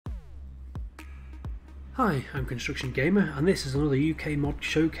Hi, I'm Construction Gamer, and this is another UK mod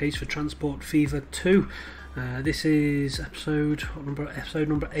showcase for Transport Fever 2. This is episode number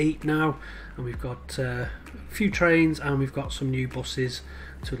 8 now, and we've got a few trains and we've got some new buses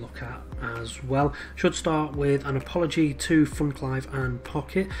to look at as well. Should start with an apology to Funclive and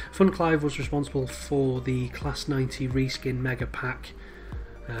Pocket. Funclive was responsible for the Class 90 reskin mega pack,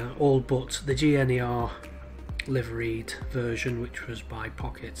 all but the GNER liveried version, which was by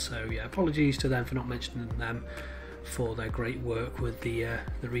Pocket. So yeah, apologies to them for not mentioning them for their great work with the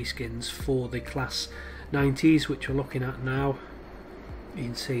reskins for the Class 90s, which we're looking at now. You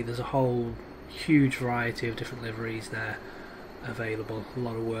can see there's a whole huge variety of different liveries there available. A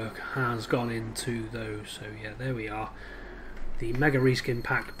lot of work has gone into those. So yeah, there we are. The Mega Reskin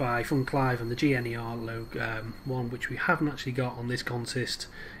pack by Funclive and the GNER one, which we haven't actually got on this consist,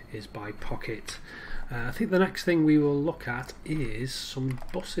 is by Pocket. I think the next thing we will look at is some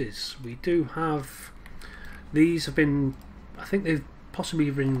buses. We do have, these have been, I think they've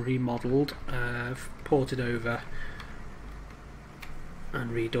possibly been remodelled, ported over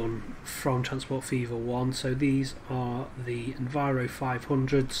and redone from Transport Fever 1. So these are the Enviro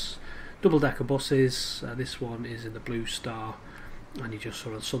 500s, double-decker buses. This one is in the Blue Star, and you just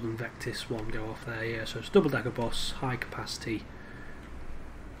saw the Southern Vectis one go off there. Yeah, so it's a double-decker bus, high capacity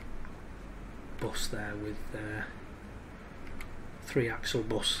bus there with 3-axle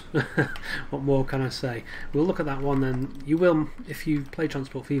bus. What more can I say? We'll look at that one then. You will, if you play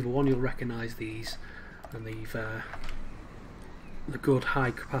Transport Fever 1, you'll recognise these, and they've the good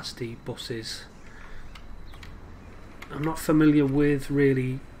high capacity buses. I'm not familiar with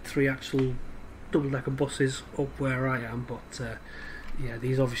really 3-axle double-decker buses up where I am, but yeah,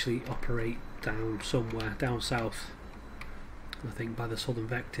 these obviously operate down somewhere down south. I think by the Southern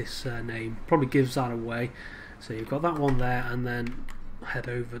Vectis name, probably gives that away. So you've got that one there, and then head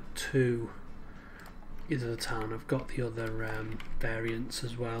over to either the town. I've got the other variants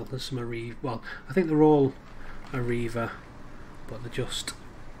as well. There's some Arriva. Well, I think they're all Arriva, but they're just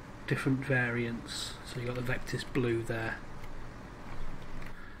different variants. So you've got the Vectis Blue there,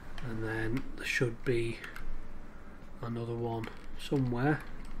 and then there should be another one somewhere.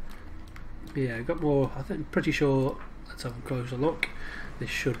 Yeah, I've got more. I think, pretty sure. Let's have a closer look. This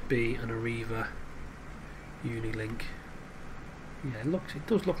should be an Arriva Unilink. Yeah, it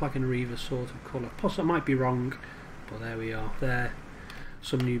does look like an Arriva sort of colour. Possibly I might be wrong, but there we are. There,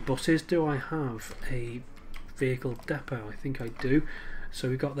 some new buses. Do I have a vehicle depot? I think I do. So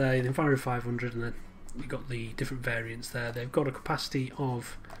we've got there the Enviro 500, and then you've got the different variants there. They've got a capacity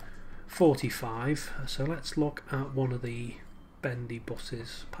of 45. So let's look at one of the bendy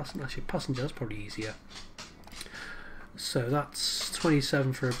buses. Actually, passenger, that's probably easier. So that's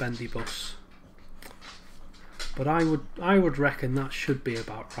 27 for a bendy bus, but I would reckon that should be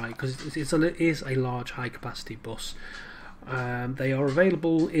about right, because it is a large high capacity bus. They are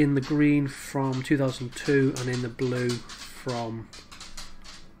available in the green from 2002 and in the blue from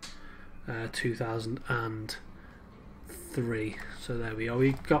 2003. So there we are.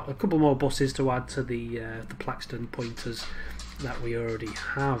 We've got a couple more buses to add to the Plaxton pointers that we already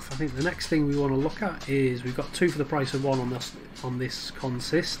have. I think the next thing we want to look at is we've got 2 for the price of 1 on this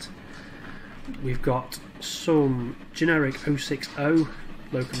consist. We've got some generic 060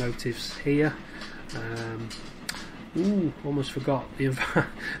 locomotives here. Almost forgot the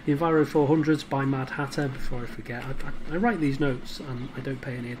Enviro 400s by Mad Hatter. Before I forget, I write these notes and I don't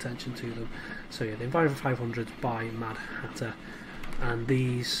pay any attention to them. So yeah, the Enviro 500s by Mad Hatter, and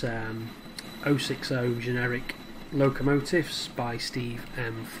these 060 generic locomotives by Steve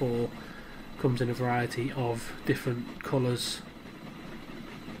M4 comes in a variety of different colours.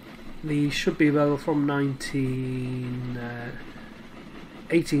 These should be available from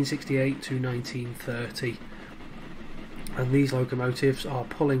 1868 to 1930, and these locomotives are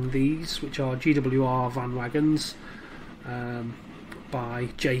pulling these, which are GWR van wagons by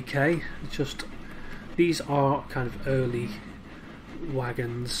JK. These are kind of early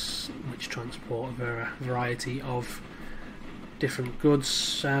wagons which transport a variety of different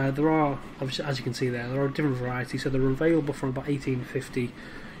goods. There are, obviously, as you can see there are different varieties, so they're available from about 1850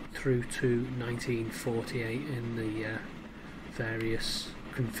 through to 1948 in the various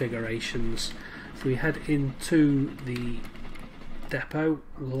configurations. If we head into the depot,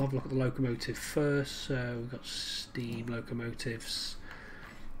 we'll have a look at the locomotive first. So we've got steam locomotives,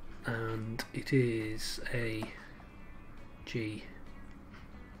 and it is a G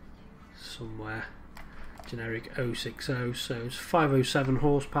somewhere, generic 060, so it's 507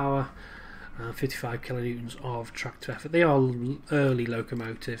 horsepower and 55 kilonewtons of tractor effort. They are early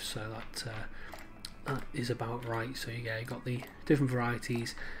locomotives, so that is about right. So yeah, you got the different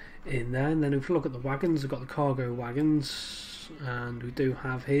varieties in there. And then if we look at the wagons, we've got the cargo wagons, and we do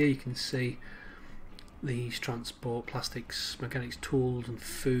have here, you can see these transport plastics, mechanics, tools and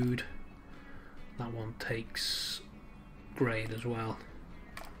food. That one takes grade as well.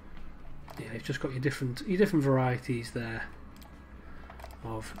 Yeah, you've just got your different varieties there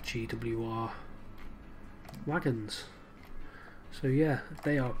of GWR wagons. So yeah,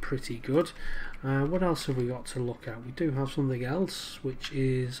 they are pretty good. What else have we got to look at? We do have something else which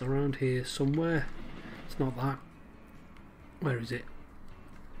is around here somewhere. It's not that. Where is it?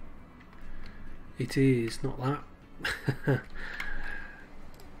 It is not that.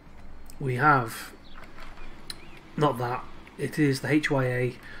 We have not that. It is the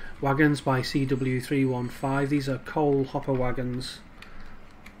HYA wagons by CW315. These are coal hopper wagons,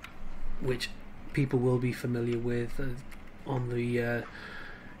 which people will be familiar with on the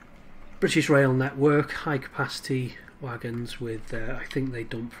British Rail network. High capacity wagons with I think they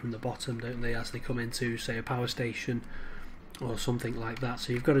dump from the bottom, don't they, as they come into, say, a power station or something like that.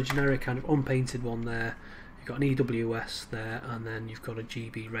 So you've got a generic kind of unpainted one there, you've got an EWS there, and then you've got a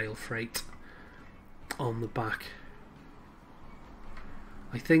GB Rail Freight on the back.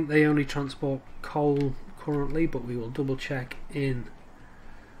 I think they only transport coal currently, but we will double check in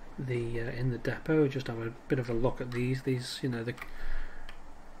the depot. Just have a bit of a look at these, you know, the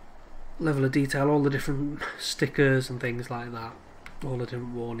level of detail, all the different stickers and things like that, all the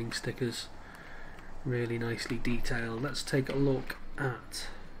different warning stickers, really nicely detailed. Let's take a look at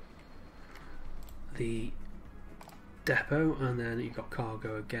the depot, and then you've got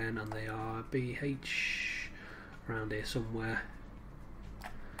cargo again, and they are BH around here somewhere.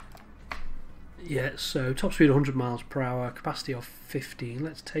 Yeah, so top speed 100 miles per hour, capacity of 15.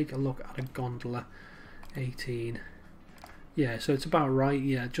 Let's take a look at a gondola, 18. Yeah, so it's about right.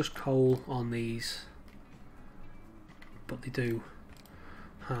 Yeah, just coal on these, but they do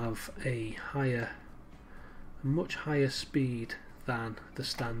have a much higher speed than the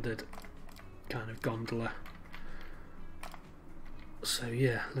standard kind of gondola. So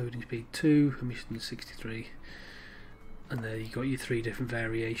yeah, loading speed 2, emission 63, and there you got your 3 different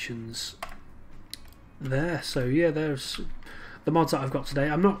variations there. So yeah, there's the mods that I've got today.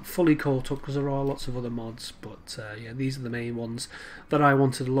 I'm not fully caught up because there are lots of other mods, but yeah, these are the main ones that I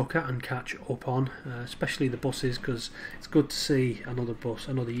wanted to look at and catch up on, especially the buses, because it's good to see another bus,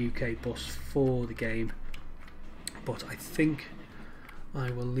 another UK bus for the game. But I think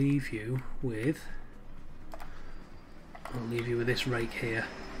I will leave you with this rake here.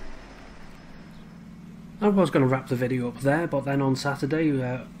 I was going to wrap the video up there, but then on Saturday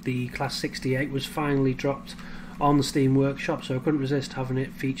the Class 68 was finally dropped on the Steam Workshop, so I couldn't resist having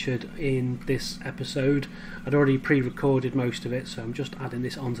it featured in this episode. I'd already pre-recorded most of it, so I'm just adding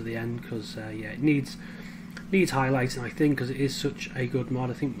this onto the end because yeah, it needs highlighting, I think, because it is such a good mod.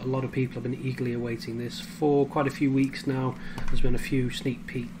 I think a lot of people have been eagerly awaiting this for quite a few weeks now. There's been a few sneak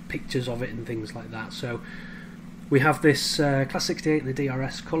peek pictures of it and things like that. So we have this Class 68 in the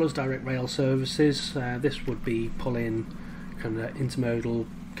DRS colours, direct rail services. This would be pull-in, kind of intermodal,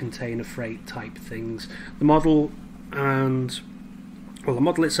 container freight type things. The model the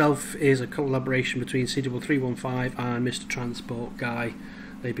model itself is a collaboration between CW315 and Mr. Transport Guy.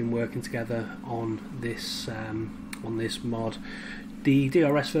 They've been working together on this mod. The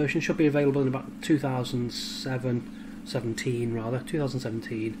DRS version should be available in about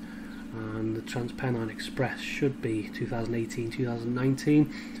 2017, and the Trans-Pennine Express should be 2018-2019.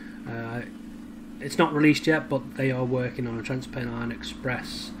 It's not released yet, but they are working on a Trans-Pennine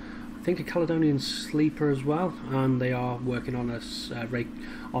Express, I think a Caledonian Sleeper as well, and they are working on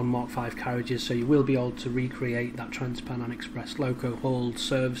on Mark 5 carriages, so you will be able to recreate that Trans-Pennine Express loco hauled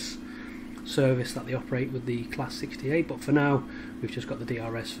service that they operate with the Class 68. But for now, we've just got the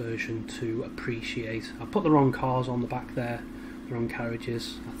DRS version to appreciate. I put the wrong cars on the back there, the wrong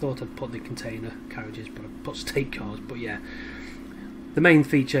carriages. I thought I'd put the container carriages, but I put state cars. But yeah, the main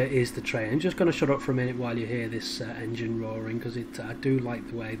feature is the train. I'm just going to shut up for a minute while you hear this engine roaring, because I do like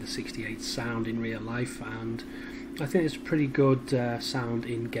the way the 68s sound in real life, and I think it's a pretty good sound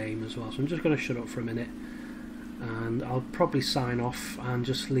in game as well. So I'm just going to shut up for a minute, and I'll probably sign off and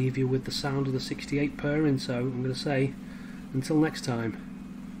just leave you with the sound of the 68 purring. So I'm going to say, until next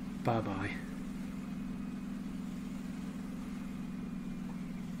time, bye bye.